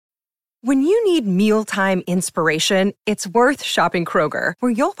When you need mealtime inspiration, it's worth shopping Kroger,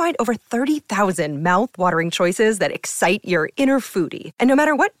 where you'll find over 30,000 mouth-watering choices that excite your inner foodie. And no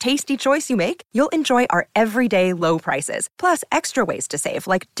matter what tasty choice you make, you'll enjoy our everyday low prices, plus extra ways to save,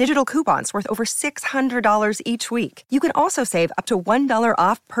 like digital coupons worth over $600 each week. You can also save up to $1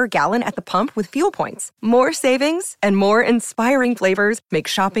 off per gallon at the pump with fuel points. More savings and more inspiring flavors make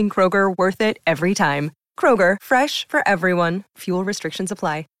shopping Kroger worth it every time. Kroger, fresh for everyone. Fuel restrictions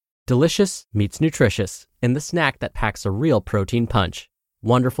apply. Delicious meets nutritious in the snack that packs a real protein punch.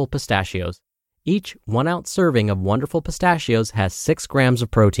 Wonderful Pistachios. Each 1-ounce serving of Wonderful Pistachios has 6 grams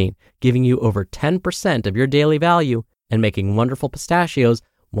of protein, giving you over 10% of your daily value and making Wonderful Pistachios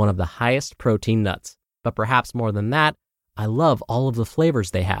one of the highest protein nuts. But perhaps more than that, I love all of the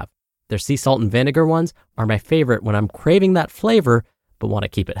flavors they have. Their sea salt and vinegar ones are my favorite when I'm craving that flavor but want to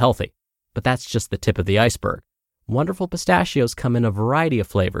keep it healthy. But that's just the tip of the iceberg. Wonderful Pistachios come in a variety of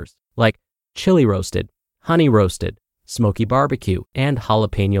flavors, like chili roasted, honey roasted, smoky barbecue, and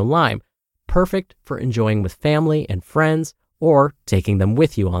jalapeno lime, perfect for enjoying with family and friends or taking them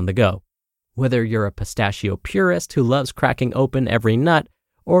with you on the go. Whether you're a pistachio purist who loves cracking open every nut,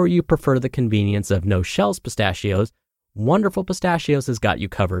 or you prefer the convenience of no-shells pistachios, Wonderful Pistachios has got you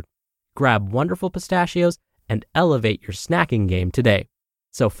covered. Grab Wonderful Pistachios and elevate your snacking game today.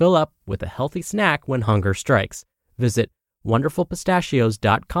 So fill up with a healthy snack when hunger strikes. Visit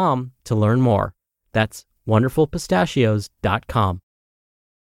wonderfulpistachios.com to learn more. That's wonderfulpistachios.com.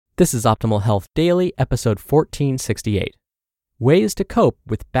 This is Optimal Health Daily, episode 1468. Ways to Cope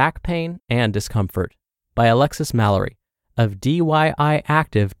with Back Pain and Discomfort by Alexis Mallery of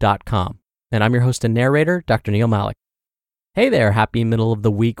DYIactive.com. And I'm your host and narrator, Dr. Neil Malik. Hey there, happy middle of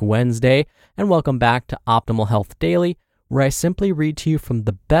the week Wednesday, and welcome back to Optimal Health Daily, where I simply read to you from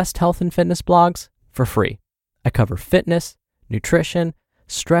the best health and fitness blogs for free. I cover fitness, nutrition,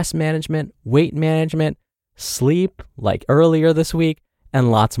 stress management, weight management, sleep, like earlier this week, and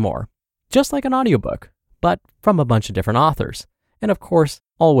lots more. Just like an audiobook, but from a bunch of different authors. And of course,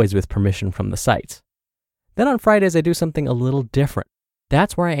 always with permission from the sites. Then on Fridays, I do something a little different.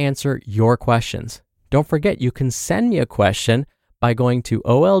 That's where I answer your questions. Don't forget, you can send me a question by going to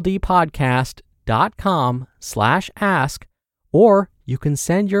oldpodcast.com/ask, or you can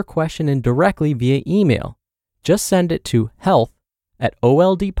send your question in directly via email. Just send it to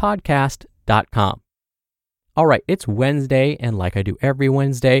health@oldpodcast.com. All right, it's Wednesday, and like I do every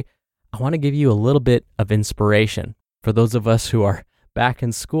Wednesday, I want to give you a little bit of inspiration. For those of us who are back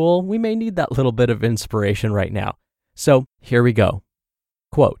in school, we may need that little bit of inspiration right now. So here we go.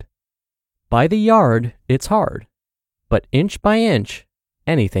 Quote, "By the yard, it's hard, but inch by inch,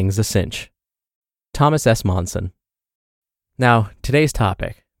 anything's a cinch." Thomas S. Monson. Now, today's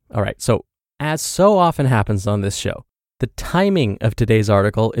topic. All right, so as so often happens on this show, the timing of today's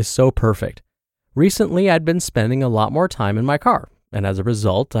article is so perfect. Recently, I'd been spending a lot more time in my car, and as a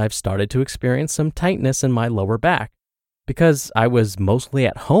result, I've started to experience some tightness in my lower back. Because I was mostly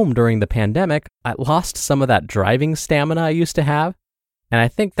at home during the pandemic, I lost some of that driving stamina I used to have, and I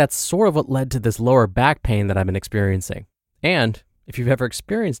think that's sort of what led to this lower back pain that I've been experiencing. And if you've ever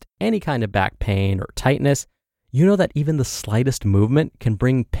experienced any kind of back pain or tightness, you know that even the slightest movement can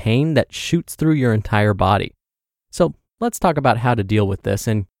bring pain that shoots through your entire body. So let's talk about how to deal with this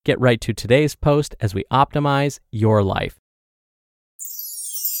and get right to today's post as we optimize your life.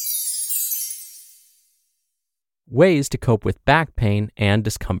 Ways to Cope with Back Pain and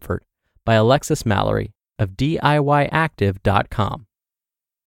Discomfort by Alexis Mallery of DIYactive.com.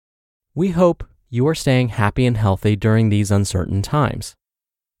 We hope you are staying happy and healthy during these uncertain times.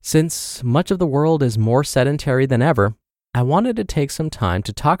 Since much of the world is more sedentary than ever, I wanted to take some time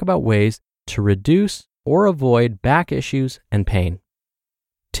to talk about ways to reduce or avoid back issues and pain.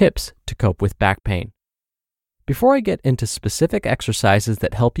 Tips to cope with back pain. Before I get into specific exercises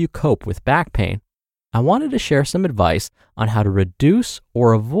that help you cope with back pain, I wanted to share some advice on how to reduce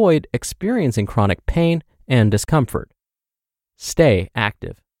or avoid experiencing chronic pain and discomfort. Stay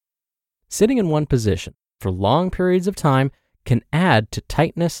active. Sitting in one position for long periods of time can add to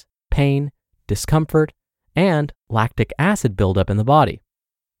tightness, pain, discomfort, and lactic acid buildup in the body.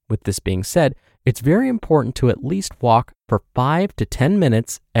 With this being said, it's very important to at least walk for 5 to 10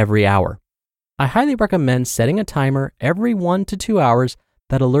 minutes every hour. I highly recommend setting a timer every 1 to 2 hours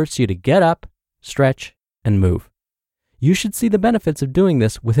that alerts you to get up, stretch, and move. You should see the benefits of doing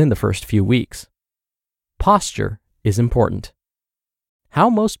this within the first few weeks. Posture is important. How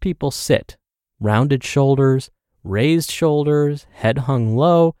most people sit, rounded shoulders, raised shoulders, head hung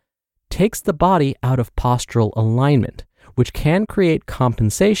low, takes the body out of postural alignment, which can create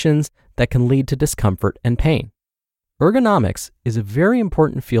compensations that can lead to discomfort and pain. Ergonomics is a very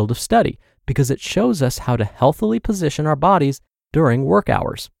important field of study because it shows us how to healthily position our bodies during work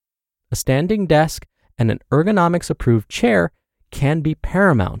hours. A standing desk and an ergonomics-approved chair can be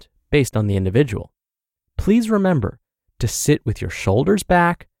paramount based on the individual. Please remember to sit with your shoulders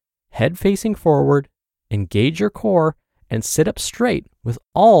back, head facing forward, engage your core, and sit up straight with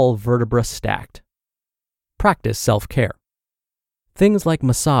all vertebrae stacked. Practice self-care. Things like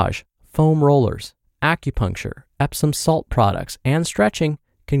massage, foam rollers, acupuncture, Epsom salt products, and stretching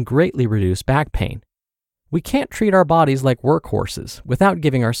can greatly reduce back pain. We can't treat our bodies like workhorses without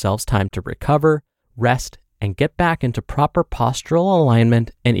giving ourselves time to recover, rest, and get back into proper postural alignment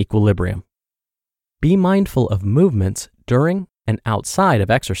and equilibrium. Be mindful of movements during and outside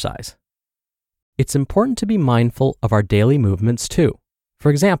of exercise. It's important to be mindful of our daily movements too. For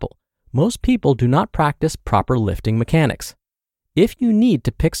example, most people do not practice proper lifting mechanics. If you need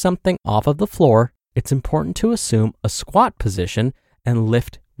to pick something off of the floor, it's important to assume a squat position and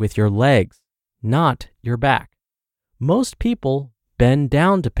lift with your legs, not your back. Most people bend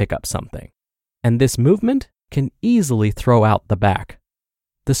down to pick up something, and this movement can easily throw out the back.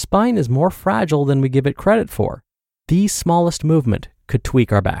 The spine is more fragile than we give it credit for. The smallest movement could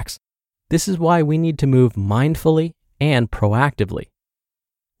tweak our backs. This is why we need to move mindfully and proactively.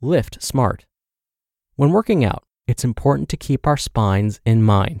 Lift smart. When working out, it's important to keep our spines in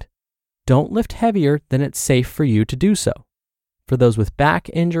mind. Don't lift heavier than it's safe for you to do so. For those with back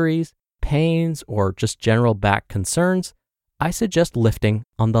injuries, pains, or just general back concerns, I suggest lifting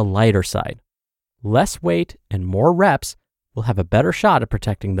on the lighter side. Less weight and more reps will have a better shot at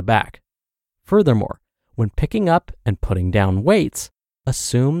protecting the back. Furthermore, when picking up and putting down weights,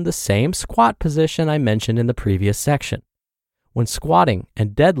 assume the same squat position I mentioned in the previous section. When squatting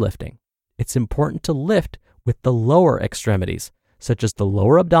and deadlifting, it's important to lift with the lower extremities, such as the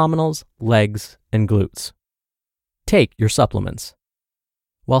lower abdominals, legs, and glutes. Take your supplements.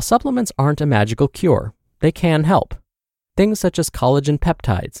 While supplements aren't a magical cure, they can help. Things such as collagen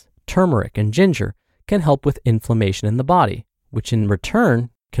peptides, turmeric, and ginger can help with inflammation in the body, which in return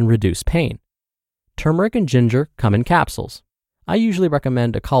can reduce pain. Turmeric and ginger come in capsules. I usually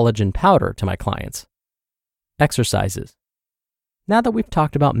recommend a collagen powder to my clients. Exercises. Now that we've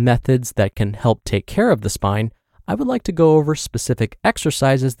talked about methods that can help take care of the spine, I would like to go over specific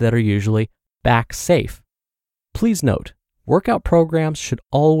exercises that are usually back safe. Please note, workout programs should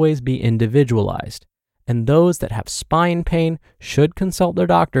always be individualized, and those that have spine pain should consult their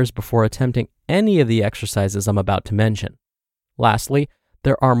doctors before attempting any of the exercises I'm about to mention. Lastly,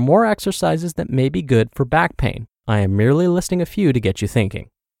 there are more exercises that may be good for back pain. I am merely listing a few to get you thinking.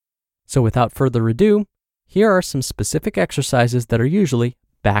 So without further ado, here are some specific exercises that are usually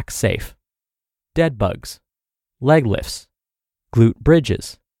back safe. Dead bugs, leg lifts, glute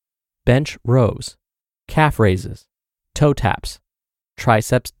bridges, bench rows, calf raises, toe taps,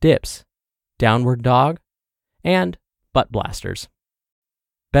 triceps dips, downward dog, and butt blasters.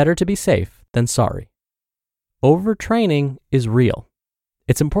 Better to be safe than sorry. Overtraining is real.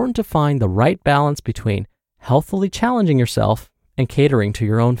 It's important to find the right balance between healthily challenging yourself and catering to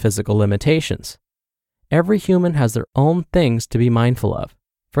your own physical limitations. Every human has their own things to be mindful of.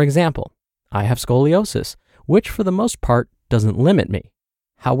 For example, I have scoliosis, which for the most part doesn't limit me.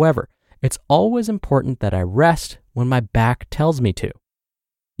 However, it's always important that I rest when my back tells me to.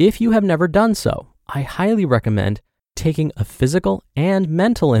 If you have never done so, I highly recommend taking a physical and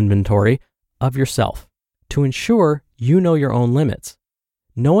mental inventory of yourself to ensure you know your own limits.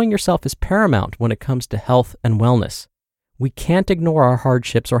 Knowing yourself is paramount when it comes to health and wellness. We can't ignore our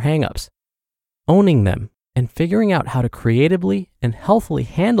hardships or hangups. Owning them and figuring out how to creatively and healthily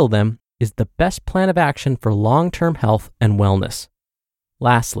handle them is the best plan of action for long-term health and wellness.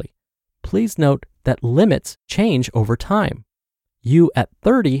 Lastly, please note that limits change over time. You at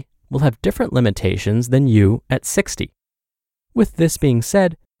 30 will have different limitations than you at 60. With this being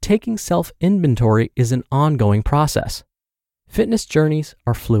said, taking self-inventory is an ongoing process. Fitness journeys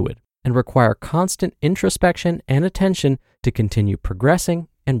are fluid and require constant introspection and attention to continue progressing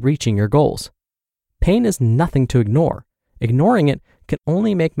and reaching your goals. Pain is nothing to ignore. Ignoring it can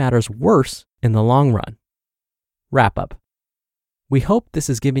only make matters worse in the long run. Wrap up. We hope this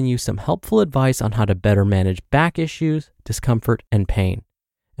has given you some helpful advice on how to better manage back issues, discomfort, and pain.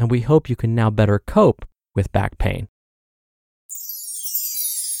 And we hope you can now better cope with back pain.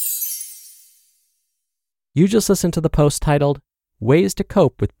 You just listened to the post titled, Ways to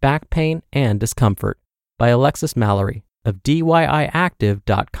Cope with Back Pain and Discomfort by Alexis Mallery of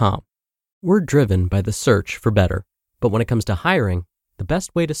DYIactive.com. We're driven by the search for better, but when it comes to hiring, the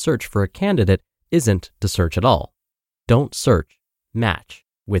best way to search for a candidate isn't to search at all. Don't search, match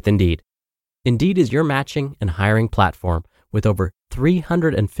with Indeed. Indeed is your matching and hiring platform with over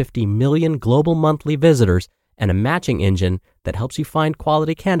 350 million global monthly visitors and a matching engine that helps you find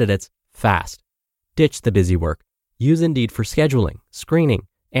quality candidates fast. Ditch the busy work. Use Indeed for scheduling, screening,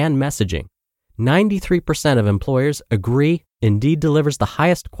 and messaging. 93% of employers agree Indeed delivers the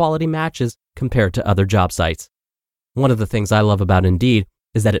highest quality matches compared to other job sites. One of the things I love about Indeed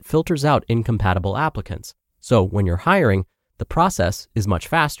is that it filters out incompatible applicants. So when you're hiring, the process is much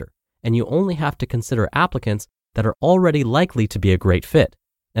faster, and you only have to consider applicants that are already likely to be a great fit.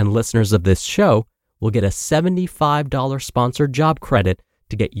 And listeners of this show will get a $75 sponsored job credit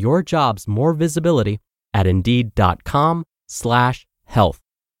to get your jobs more visibility at Indeed.com/health.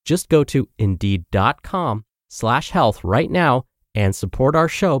 Just go to Indeed.com/health right now and support our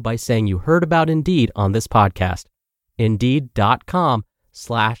show by saying you heard about Indeed on this podcast.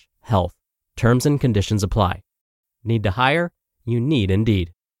 Indeed.com/health. Terms and conditions apply. Need to hire? You need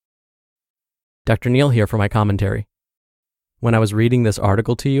Indeed. Dr. Neal here for my commentary. When I was reading this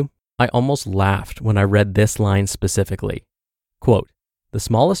article to you, I almost laughed when I read this line specifically. Quote, "The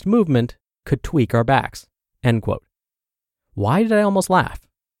smallest movement could tweak our backs." End quote. Why did I almost laugh?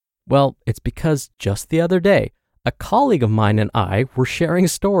 Well, it's because just the other day, a colleague of mine and I were sharing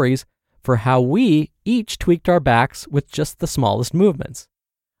stories for how we each tweaked our backs with just the smallest movements.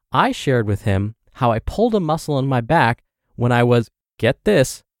 I shared with him how I pulled a muscle in my back when I was, get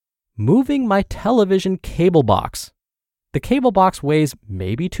this, moving my television cable box. The cable box weighs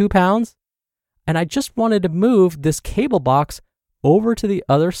maybe 2 pounds, and I just wanted to move this cable box over to the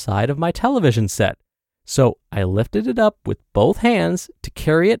other side of my television set. So I lifted it up with both hands to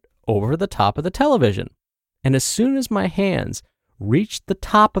carry it over the top of the television. And as soon as my hands reached the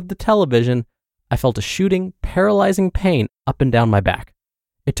top of the television, I felt a shooting, paralyzing pain up and down my back.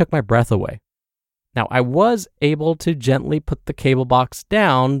 It took my breath away. Now, I was able to gently put the cable box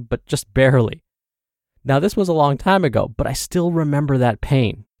down, but just barely. Now, this was a long time ago, but I still remember that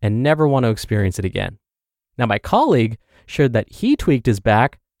pain and never want to experience it again. Now, my colleague shared that he tweaked his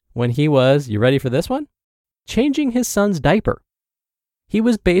back when he was, you ready for this one? Changing his son's diaper. He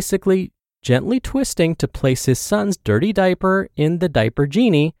was basically gently twisting to place his son's dirty diaper in the diaper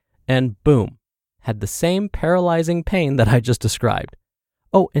genie, and boom, had the same paralyzing pain that I just described.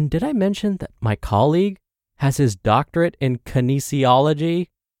 Oh, and did I mention that my colleague has his doctorate in kinesiology?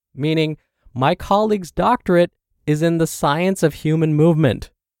 Meaning, my colleague's doctorate is in the science of human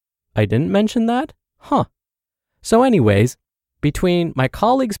movement. I didn't mention that? Huh. So anyways, between my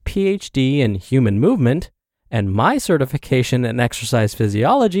colleague's PhD in human movement and my certification in exercise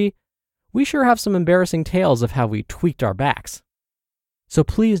physiology, we sure have some embarrassing tales of how we tweaked our backs. So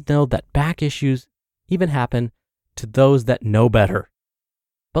please know that back issues even happen to those that know better.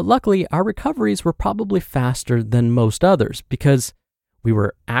 But luckily, our recoveries were probably faster than most others because we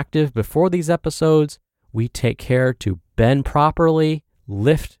were active before these episodes, we take care to bend properly,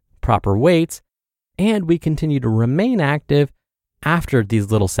 lift proper weights, and we continue to remain active after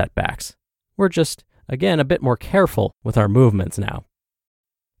these little setbacks. We're just, again, a bit more careful with our movements now.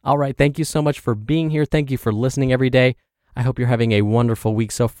 All right, thank you so much for being here. Thank you for listening every day. I hope you're having a wonderful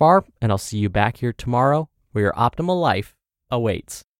week so far, and I'll see you back here tomorrow where your optimal life awaits.